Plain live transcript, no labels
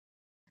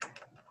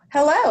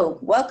Hello,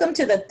 welcome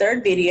to the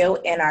third video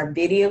in our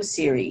video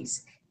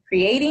series,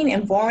 Creating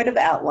Informative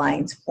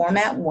Outlines,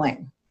 Format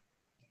 1.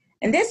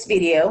 In this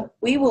video,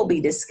 we will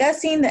be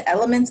discussing the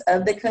elements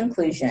of the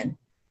conclusion,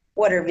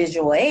 what are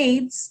visual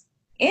aids,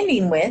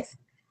 ending with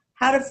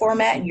how to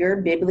format your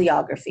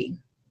bibliography.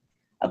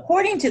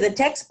 According to the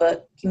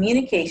textbook,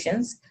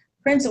 Communications,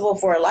 Principle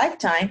for a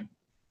Lifetime,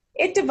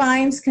 it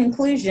defines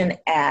conclusion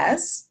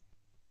as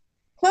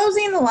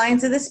closing the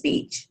lines of the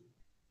speech,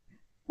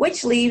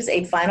 which leaves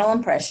a final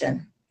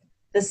impression.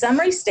 The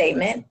summary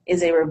statement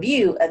is a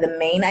review of the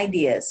main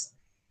ideas.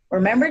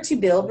 Remember to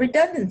build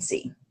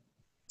redundancy.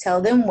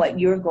 Tell them what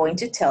you're going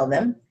to tell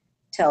them,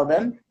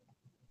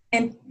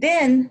 and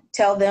then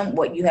tell them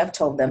what you have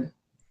told them.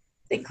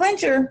 The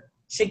clincher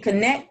should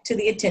connect to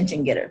the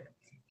attention getter,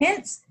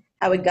 hence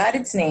how it got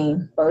its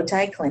name, bow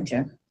tie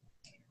clincher.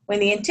 When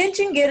the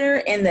attention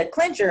getter and the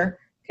clincher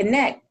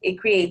connect, it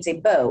creates a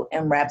bow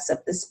and wraps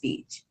up the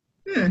speech.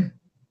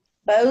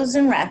 Bows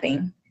and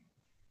wrapping.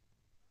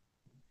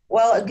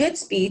 Well, a good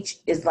speech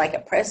is like a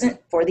present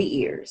for the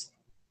ears.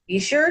 Be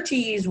sure to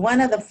use one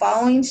of the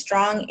following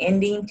strong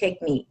ending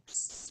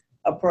techniques: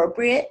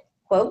 appropriate,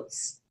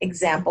 quotes,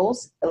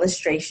 examples,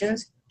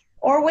 illustrations,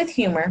 or with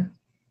humor.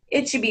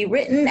 It should be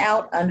written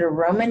out under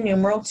Roman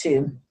numeral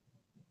 2.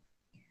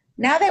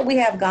 Now that we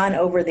have gone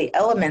over the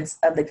elements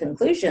of the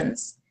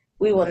conclusions,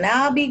 we will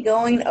now be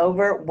going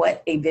over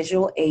what a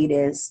visual aid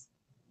is.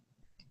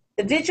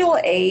 The visual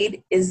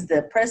aid is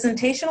the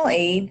presentational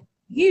aid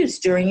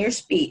used during your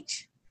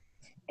speech.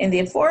 In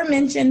the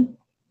aforementioned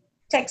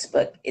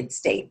textbook, it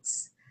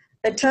states,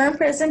 the term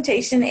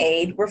presentation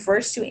aid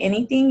refers to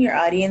anything your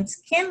audience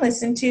can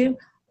listen to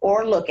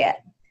or look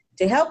at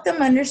to help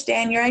them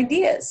understand your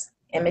ideas,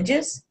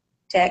 images,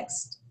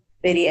 text,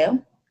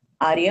 video,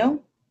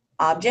 audio,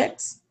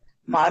 objects,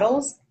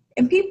 models,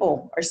 and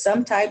people are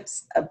some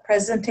types of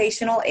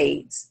presentational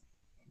aids.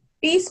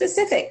 Be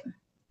specific.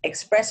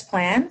 Express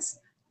plans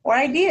or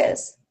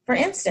ideas. For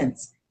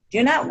instance,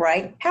 do not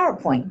write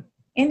PowerPoint.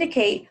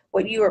 Indicate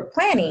what you are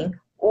planning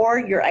or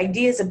your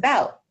ideas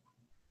about,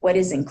 what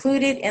is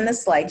included in the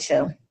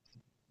slideshow.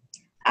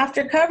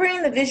 After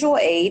covering the visual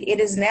aid, it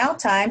is now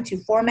time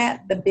to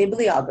format the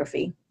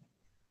bibliography.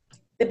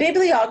 The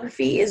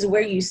bibliography is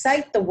where you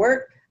cite the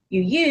work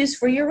you use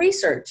for your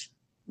research.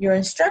 Your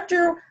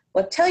instructor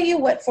will tell you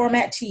what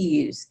format to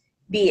use,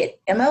 be it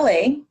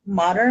MLA,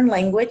 Modern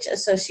Language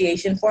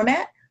Association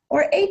format,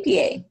 or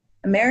APA,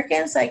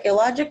 American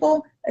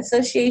Psychological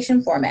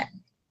Association format.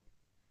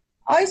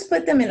 Always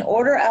put them in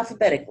order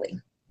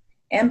alphabetically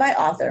and by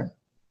author.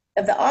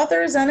 If the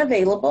author is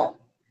unavailable,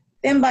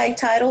 then by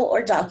title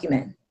or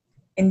document.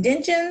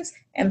 Indentions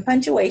and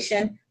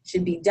punctuation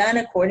should be done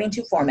according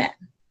to format.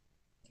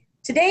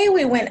 Today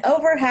we went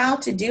over how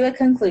to do a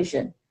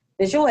conclusion,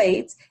 visual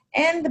aids,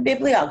 and the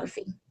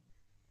bibliography.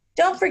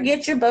 Don't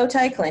forget your bow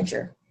tie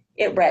clincher.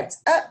 It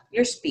wraps up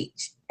your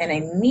speech in a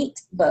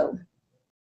neat bow.